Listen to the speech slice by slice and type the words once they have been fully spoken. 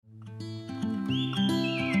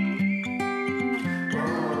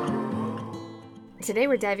Today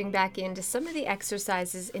we're diving back into some of the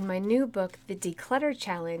exercises in my new book, The Declutter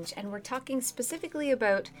Challenge, and we're talking specifically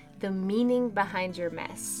about the meaning behind your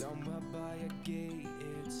mess.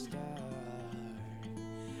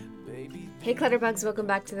 Hey Clutterbugs, welcome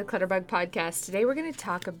back to the Clutterbug Podcast. Today we're going to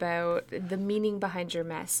talk about the meaning behind your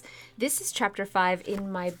mess. This is chapter 5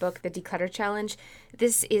 in my book, The Declutter Challenge.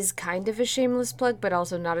 This is kind of a shameless plug, but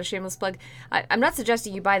also not a shameless plug. I'm not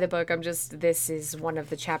suggesting you buy the book, this is one of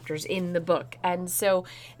the chapters in the book. And so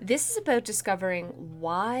this is about discovering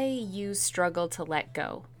why you struggle to let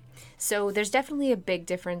go. So there's definitely a big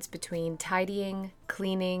difference between tidying,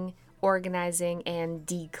 cleaning, organizing, and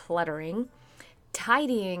decluttering.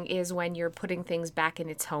 Tidying is when you're putting things back in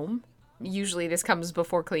its home. Usually this comes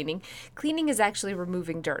before cleaning. Cleaning is actually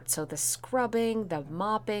removing dirt. So the scrubbing, the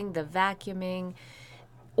mopping, the vacuuming.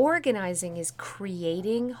 Organizing is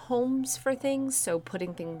creating homes for things. So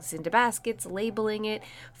putting things into baskets, labeling it,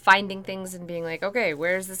 finding things and being like, okay,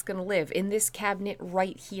 where is this going to live? In this cabinet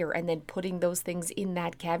right here. And then putting those things in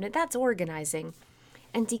that cabinet. That's organizing.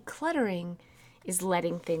 And decluttering is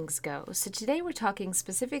letting things go. So today we're talking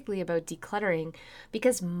specifically about decluttering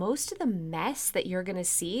because most of the mess that you're going to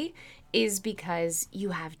see is because you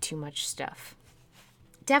have too much stuff.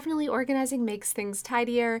 Definitely organizing makes things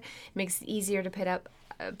tidier, makes it easier to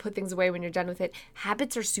put things away when you're done with it.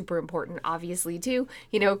 Habits are super important, obviously, too.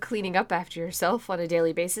 Cleaning up after yourself on a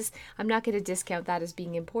daily basis. I'm not going to discount that as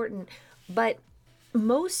being important, but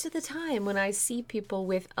most of the time when I see people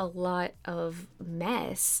with a lot of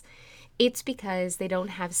mess, it's because they don't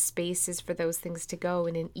have spaces for those things to go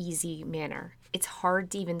in an easy manner. It's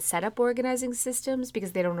hard to even set up organizing systems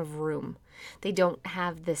because they don't have room. They don't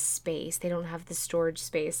have the space. They don't have the storage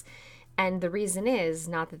space. And the reason is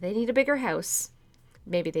not that they need a bigger house.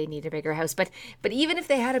 Maybe they need a bigger house. But even if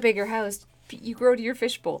they had a bigger house, you grow to your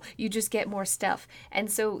fishbowl. You just get more stuff.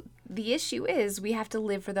 And so the issue is we have to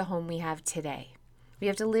live for the home we have today. We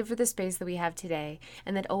have to live for the space that we have today,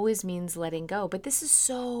 and that always means letting go. But this is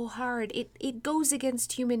so hard. It goes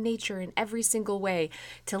against human nature in every single way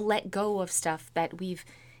to let go of stuff that we've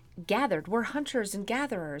gathered. We're hunters and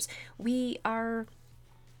gatherers. We are,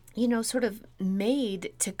 sort of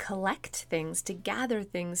made to collect things, to gather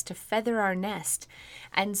things, to feather our nest.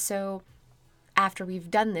 And so after we've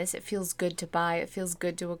done this, it feels good to buy, it feels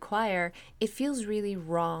good to acquire, it feels really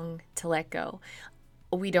wrong to let go.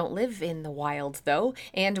 We don't live in the wild, though,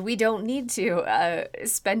 and we don't need to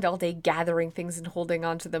spend all day gathering things and holding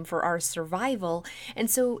on to them for our survival. And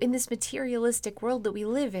so in this materialistic world that we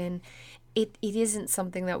live in, it isn't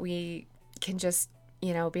something that we can just,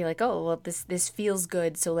 be like, oh, well, this feels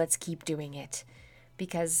good, so let's keep doing it.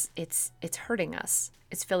 Because it's hurting us.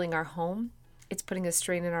 It's filling our home. It's putting a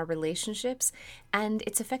strain in our relationships. And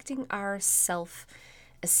it's affecting our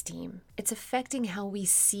self-esteem. It's affecting how we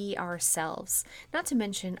see ourselves, not to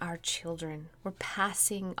mention our children. We're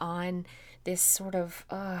passing on this sort of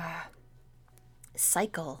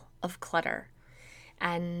cycle of clutter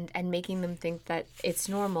and making them think that it's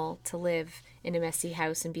normal to live in a messy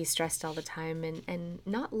house and be stressed all the time and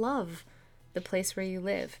not love the place where you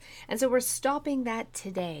live. And so we're stopping that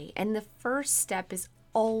today. And the first step is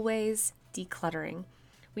always decluttering.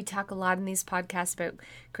 We talk a lot in these podcasts about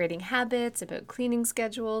creating habits, about cleaning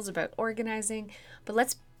schedules, about organizing. But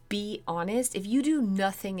let's be honest, if you do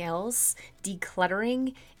nothing else,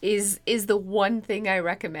 decluttering is the one thing I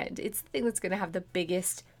recommend. It's the thing that's going to have the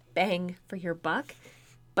biggest bang for your buck,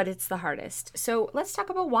 but it's the hardest. So let's talk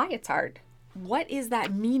about why it's hard. What is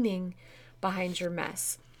that meaning behind your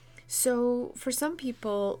mess? So for some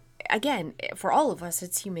people, again, for all of us,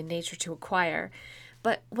 it's human nature to acquire.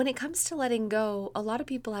 But when it comes to letting go, a lot of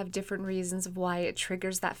people have different reasons of why it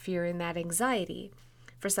triggers that fear and that anxiety.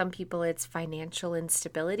 For some people, it's financial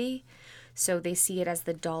instability, so they see it as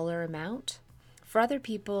the dollar amount. For other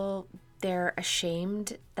people, they're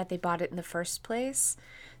ashamed that they bought it in the first place,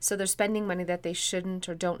 so they're spending money that they shouldn't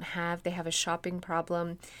or don't have. They have a shopping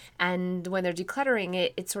problem, and when they're decluttering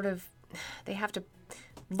it, it's sort of, they have to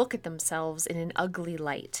look at themselves in an ugly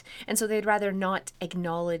light. And so they'd rather not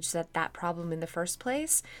acknowledge that problem in the first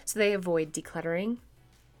place, so they avoid decluttering.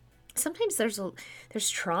 Sometimes there's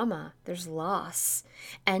trauma, there's loss,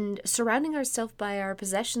 and surrounding ourselves by our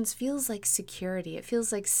possessions feels like security. It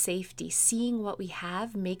feels like safety. Seeing what we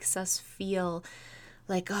have makes us feel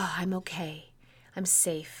like, oh, I'm okay. I'm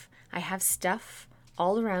safe. I have stuff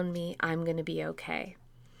all around me. I'm going to be okay.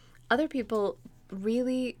 Other people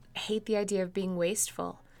really hate the idea of being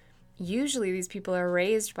wasteful. Usually these people are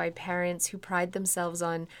raised by parents who pride themselves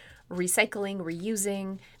on recycling,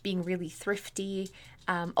 reusing, being really thrifty,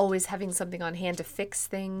 always having something on hand to fix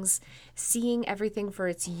things, seeing everything for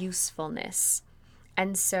its usefulness.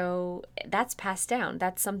 And so that's passed down.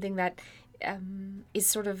 That's something that is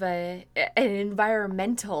sort of an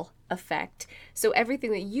environmental effect. So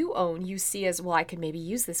everything that you own, you see as, well, I could maybe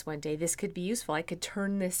use this one day. This could be useful. I could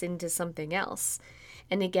turn this into something else.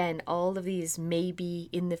 And again, all of these maybe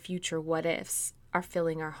in the future what ifs are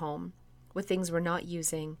filling our home with things we're not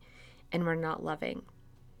using and we're not loving.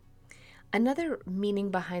 Another meaning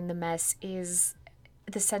behind the mess is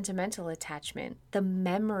the sentimental attachment, the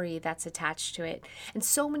memory that's attached to it. And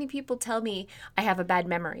so many people tell me I have a bad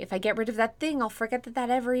memory. If I get rid of that thing, I'll forget that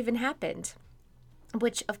ever even happened,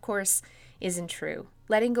 which of course isn't true.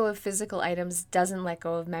 Letting go of physical items doesn't let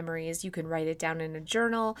go of memories. You can write it down in a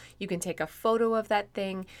journal, you can take a photo of that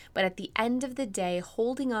thing, but at the end of the day,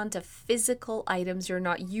 holding on to physical items you're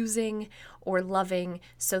not using or loving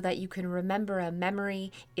so that you can remember a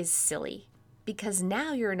memory is silly. Because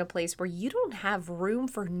now you're in a place where you don't have room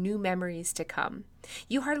for new memories to come.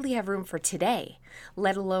 You hardly have room for today,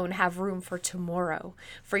 let alone have room for tomorrow,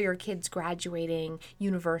 for your kids graduating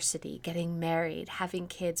university, getting married, having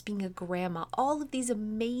kids, being a grandma, all of these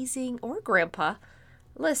amazing, or grandpa.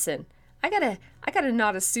 Listen, I gotta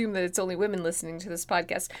not assume that it's only women listening to this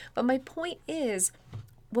podcast, but my point is,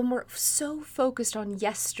 when we're so focused on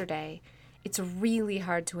yesterday, it's really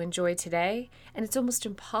hard to enjoy today, and it's almost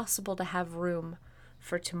impossible to have room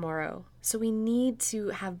for tomorrow. So we need to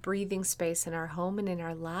have breathing space in our home and in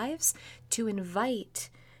our lives to invite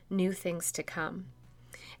new things to come.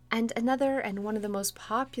 And another, and one of the most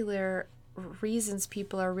popular reasons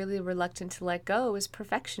people are really reluctant to let go is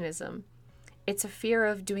perfectionism. It's a fear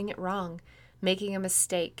of doing it wrong, making a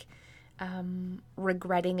mistake,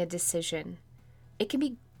 regretting a decision. It can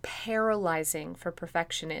be paralyzing for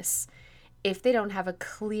perfectionists if they don't have a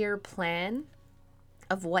clear plan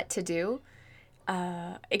of what to do.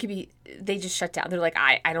 It could be they just shut down. They're like,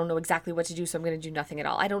 I don't know exactly what to do, so I'm going to do nothing at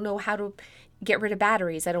all. I don't know how to get rid of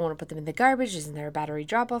batteries. I don't want to put them in the garbage. Isn't there a battery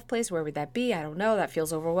drop-off place? Where would that be? I don't know. That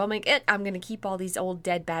feels overwhelming. I'm going to keep all these old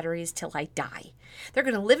dead batteries till I die. They're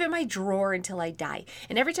going to live in my drawer until I die.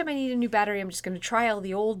 And every time I need a new battery, I'm just going to try all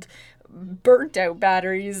the old burnt out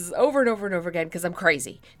batteries over and over and over again because I'm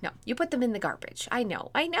crazy. No, you put them in the garbage. I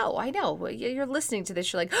know. You're listening to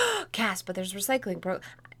this. You're like, oh, Cass, but there's recycling, bro.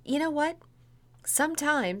 You know what?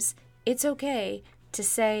 Sometimes it's okay to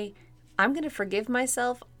say, I'm going to forgive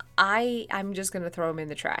myself. I'm just going to throw them in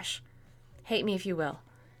the trash. Hate me if you will,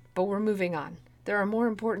 but we're moving on. There are more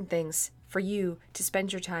important things for you to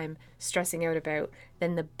spend your time stressing out about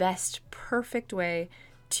than the best, perfect way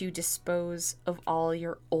to dispose of all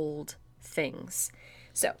your old things.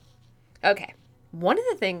 So, okay. One of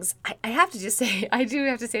the things, I have to just say, I do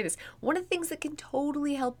have to say this. One of the things that can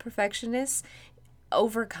totally help perfectionists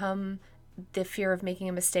overcome the fear of making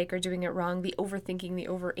a mistake or doing it wrong, the overthinking, the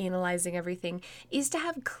overanalyzing everything, is to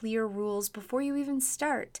have clear rules before you even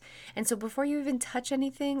start. And so before you even touch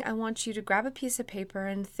anything, I want you to grab a piece of paper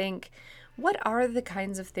and think, what are the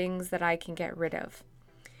kinds of things that I can get rid of?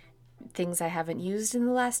 Things I haven't used in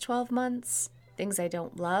the last 12 months, things I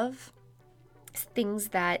don't love, things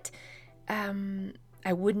that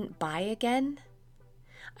I wouldn't buy again,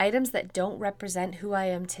 items that don't represent who I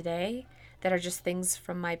am today, that are just things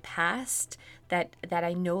from my past, that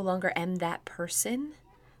I no longer am that person.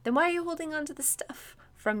 Then why are you holding on to the stuff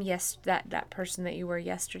from that person that you were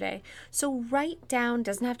yesterday? So write down,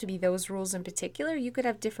 doesn't have to be those rules in particular. You could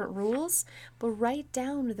have different rules, but write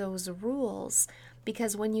down those rules.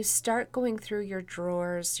 Because when you start going through your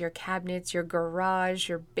drawers, your cabinets, your garage,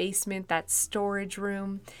 your basement, that storage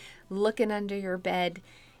room, looking under your bed,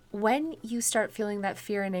 when you start feeling that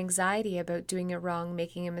fear and anxiety about doing it wrong,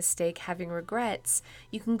 making a mistake, having regrets,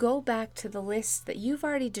 you can go back to the list that you've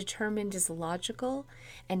already determined is logical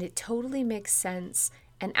and it totally makes sense,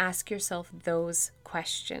 and ask yourself those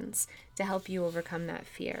questions to help you overcome that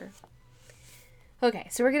fear. Okay,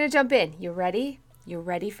 so we're going to jump in. You ready? You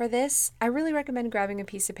ready for this? I really recommend grabbing a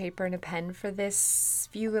piece of paper and a pen for this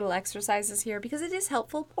few little exercises here because it is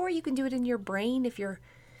helpful, or you can do it in your brain if you're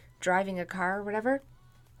driving a car or whatever.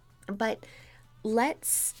 But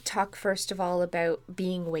let's talk first of all about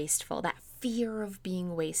being wasteful, that fear of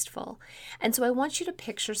being wasteful. And so I want you to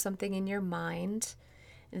picture something in your mind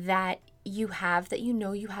that you have that you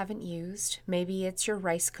know you haven't used. Maybe it's your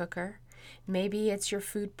rice cooker. Maybe it's your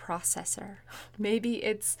food processor. Maybe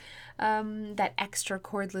it's that extra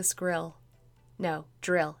cordless grill. No,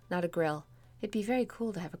 drill, not a grill. It'd be very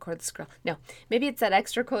cool to have a cordless grill. No, maybe it's that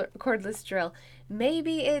extra cordless drill.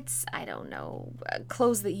 Maybe it's, I don't know,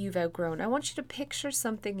 clothes that you've outgrown. I want you to picture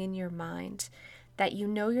something in your mind that you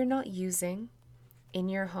know you're not using in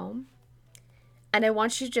your home. And I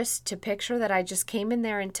want you just to picture that I just came in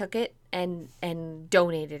there and took it and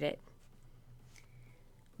donated it.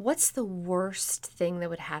 What's the worst thing that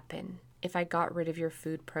would happen if I got rid of your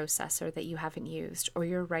food processor that you haven't used, or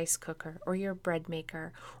your rice cooker, or your bread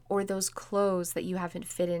maker, or those clothes that you haven't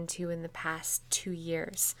fit into in the past 2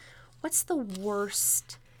 years? What's the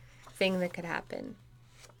worst thing that could happen?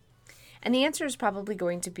 And the answer is probably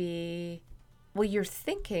going to be, well, you're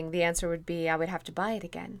thinking the answer would be I would have to buy it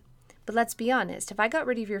again. But let's be honest, if I got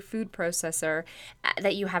rid of your food processor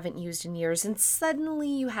that you haven't used in years and suddenly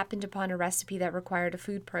you happened upon a recipe that required a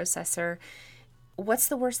food processor, what's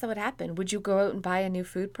the worst that would happen? Would you go out and buy a new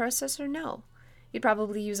food processor? No. You'd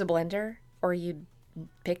probably use a blender, or you'd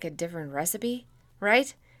pick a different recipe,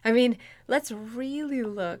 right? I mean, let's really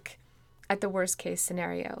look at the worst case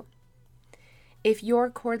scenario. If your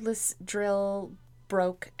cordless drill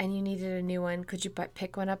broke and you needed a new one, could you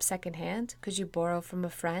pick one up secondhand? Could you borrow from a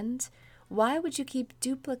friend? Why would you keep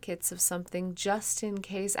duplicates of something just in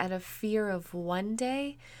case, out of fear of one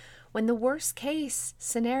day, when the worst case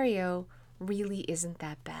scenario really isn't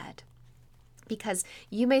that bad? Because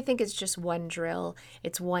you may think it's just one drill,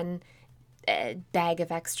 it's one bag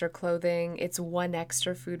of extra clothing, it's one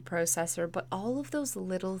extra food processor, but all of those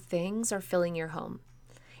little things are filling your home.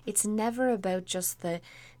 It's never about just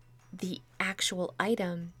the actual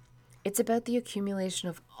item. It's about the accumulation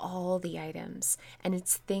of all the items, and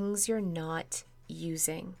it's things you're not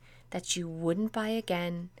using that you wouldn't buy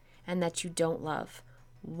again and that you don't love.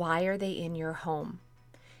 Why are they in your home?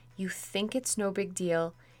 You think it's no big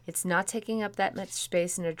deal. It's not taking up that much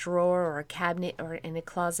space in a drawer or a cabinet or in a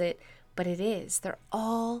closet, but it is. They're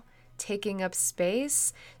all taking up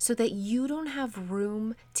space so that you don't have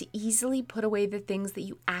room to easily put away the things that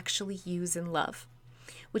you actually use and love.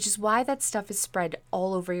 Which is why that stuff is spread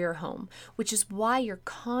all over your home, which is why you're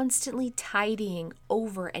constantly tidying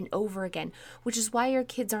over and over again, which is why your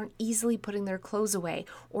kids aren't easily putting their clothes away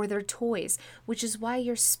or their toys, which is why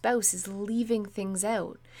your spouse is leaving things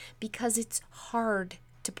out, because it's hard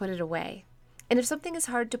to put it away. And if something is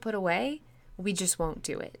hard to put away, we just won't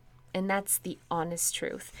do it. And that's the honest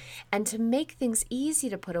truth. And to make things easy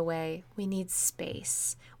to put away, we need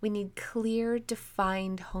space. We need clear,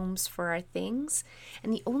 defined homes for our things.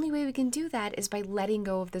 And the only way we can do that is by letting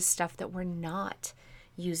go of the stuff that we're not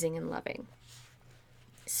using and loving.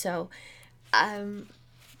 So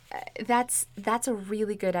that's a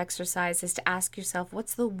really good exercise, is to ask yourself,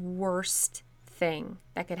 what's the worst thing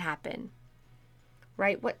that could happen?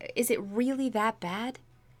 Right? What is it really that bad?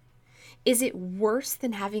 Is it worse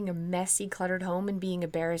than having a messy, cluttered home and being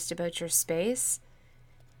embarrassed about your space?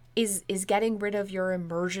 Is getting rid of your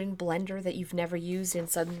immersion blender that you've never used and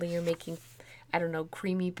suddenly you're making, I don't know,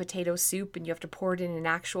 creamy potato soup and you have to pour it in an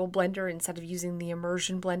actual blender instead of using the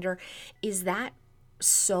immersion blender? Is that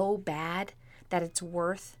so bad that it's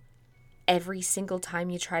worth every single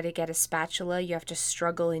time you try to get a spatula, you have to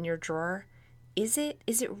struggle in your drawer? Is it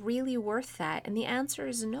really worth that? And the answer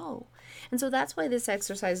is no. And so that's why this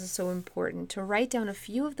exercise is so important, to write down a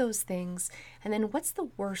few of those things, and then what's the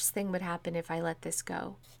worst thing would happen if I let this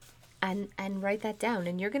go? And write that down,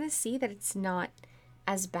 and you're going to see that it's not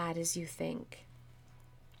as bad as you think.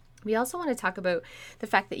 We also want to talk about the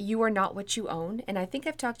fact that you are not what you own, and I think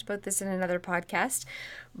I've talked about this in another podcast,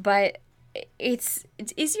 but is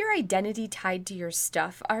your identity tied to your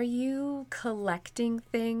stuff? Are you collecting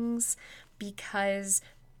things because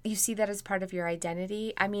you see that as part of your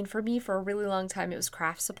identity? I mean, for me, for a really long time, it was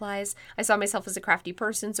craft supplies. I saw myself as a crafty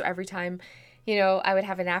person, so every time, I would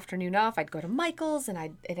have an afternoon off, I'd go to Michael's and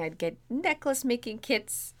I'd get necklace making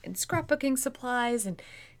kits and scrapbooking supplies and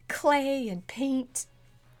clay and paint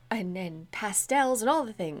and pastels and all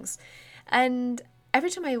the things. And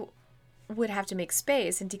every time I would have to make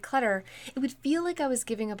space and declutter, it would feel like I was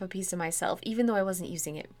giving up a piece of myself, even though I wasn't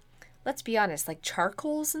using it. Let's be honest, like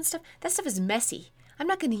charcoals and stuff, that stuff is messy. I'm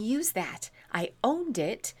not going to use that. I owned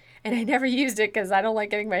it, and I never used it because I don't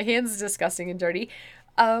like getting my hands disgusting and dirty.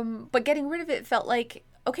 But getting rid of it felt like,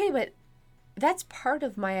 okay, but that's part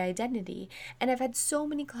of my identity. And I've had so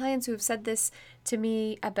many clients who have said this to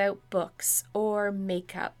me about books or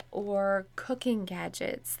makeup or cooking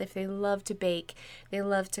gadgets. If they love to bake, they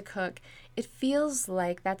love to cook, it feels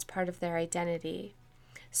like that's part of their identity.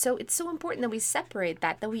 So it's so important that we separate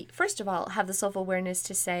that we, first of all, have the self-awareness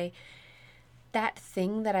to say, that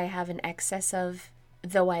thing that I have an excess of,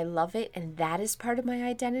 though I love it, and that is part of my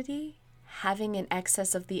identity, having an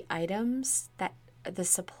excess of the items, that the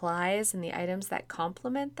supplies and the items that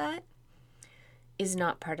complement that, is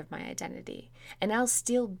not part of my identity. And I'll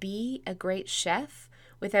still be a great chef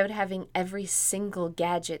without having every single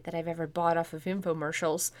gadget that I've ever bought off of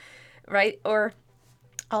infomercials, right? Or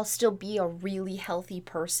I'll still be a really healthy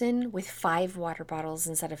person with 5 water bottles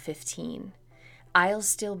instead of 15. I'll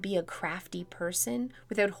still be a crafty person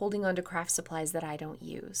without holding on to craft supplies that I don't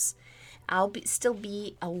use. Still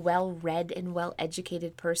be a well-read and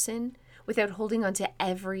well-educated person without holding on to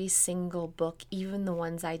every single book, even the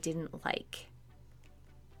ones I didn't like.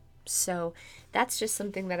 So that's just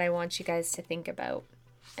something that I want you guys to think about.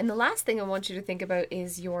 And the last thing I want you to think about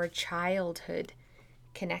is your childhood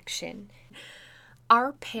connection.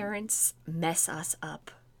 Our parents mess us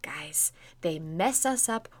up, guys. They mess us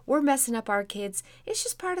up. We're messing up our kids. It's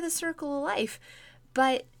just part of the circle of life.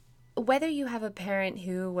 But whether you have a parent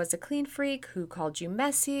who was a clean freak, who called you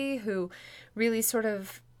messy, who really sort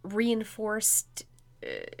of reinforced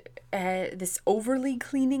this overly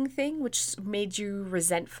cleaning thing, which made you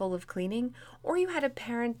resentful of cleaning, or you had a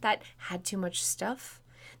parent that had too much stuff,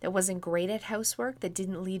 that wasn't great at housework, that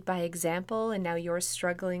didn't lead by example, and now you're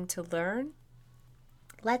struggling to learn,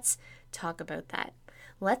 let's talk about that.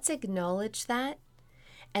 Let's acknowledge that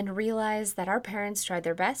and realize that our parents tried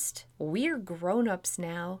their best. We're grown-ups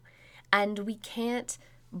now, and we can't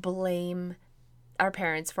blame our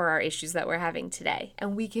parents for our issues that we're having today,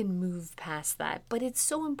 and we can move past that. But it's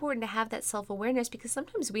so important to have that self-awareness, because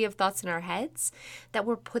sometimes we have thoughts in our heads that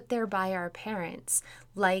were put there by our parents,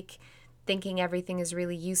 like thinking everything is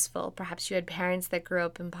really useful. Perhaps you had parents that grew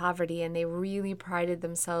up in poverty and they really prided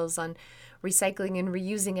themselves on recycling and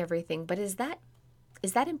reusing everything. But is that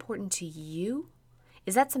important to you?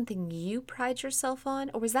 Is that something you pride yourself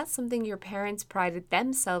on? Or was that something your parents prided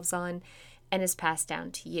themselves on and is passed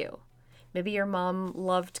down to you? Maybe your mom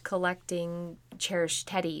loved collecting cherished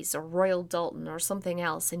teddies or Royal Doulton or something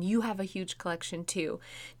else, and you have a huge collection too.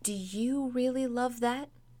 Do you really love that?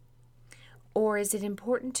 Or is it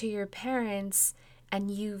important to your parents and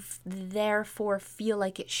you therefore feel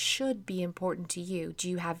like it should be important to you? Do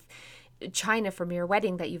you have china from your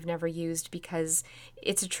wedding that you've never used because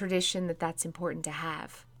it's a tradition that's important to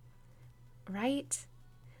have? Right?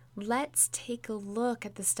 Let's take a look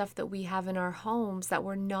at the stuff that we have in our homes that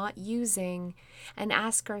we're not using and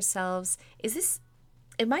ask ourselves,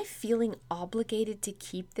 am I feeling obligated to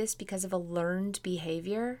keep this because of a learned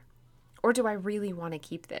behavior? Or do I really want to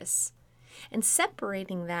keep this? And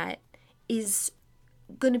separating that is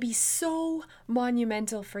going to be so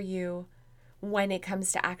monumental for you when it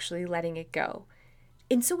comes to actually letting it go.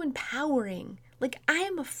 And so empowering. Like, I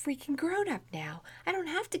am a freaking grown-up now. I don't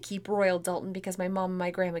have to keep Royal Doulton because my mom and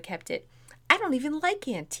my grandma kept it. I don't even like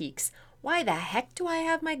antiques. Why the heck do I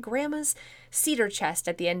have my grandma's cedar chest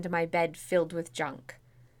at the end of my bed filled with junk?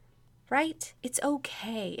 Right? It's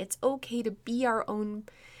okay. It's okay to be our own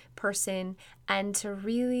person and to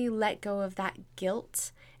really let go of that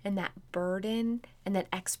guilt and that burden and that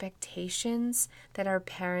expectations that our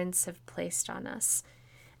parents have placed on us,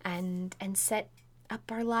 and set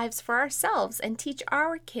up our lives for ourselves and teach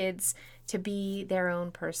our kids to be their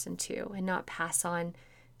own person too, and not pass on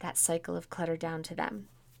that cycle of clutter down to them.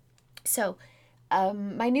 So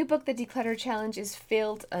my new book, The Declutter Challenge, is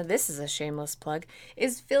filled, this is a shameless plug,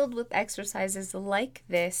 is filled with exercises like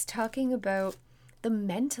this, talking about the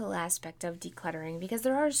mental aspect of decluttering, because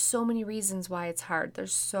there are so many reasons why it's hard.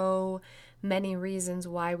 There's so many reasons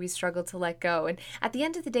why we struggle to let go. And at the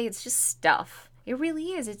end of the day, it's just stuff. It really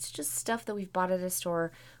is. It's just stuff that we've bought at a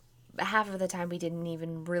store. Half of the time we didn't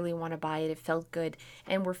even really want to buy it. It felt good,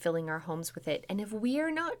 and we're filling our homes with it. And if we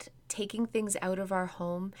are not taking things out of our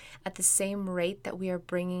home at the same rate that we are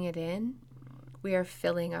bringing it in, we are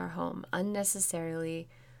filling our home unnecessarily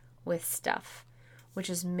with stuff, which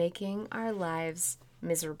is making our lives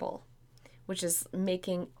miserable, which is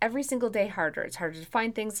making every single day harder. It's harder to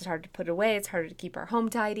find things, it's harder to put away, it's harder to keep our home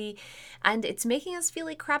tidy, and it's making us feel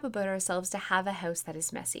like crap about ourselves to have a house that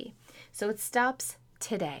is messy. So it stops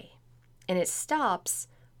today, and it stops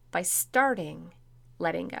by starting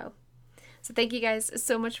letting go. So thank you guys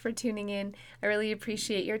so much for tuning in. I really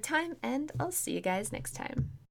appreciate your time, and I'll see you guys next time.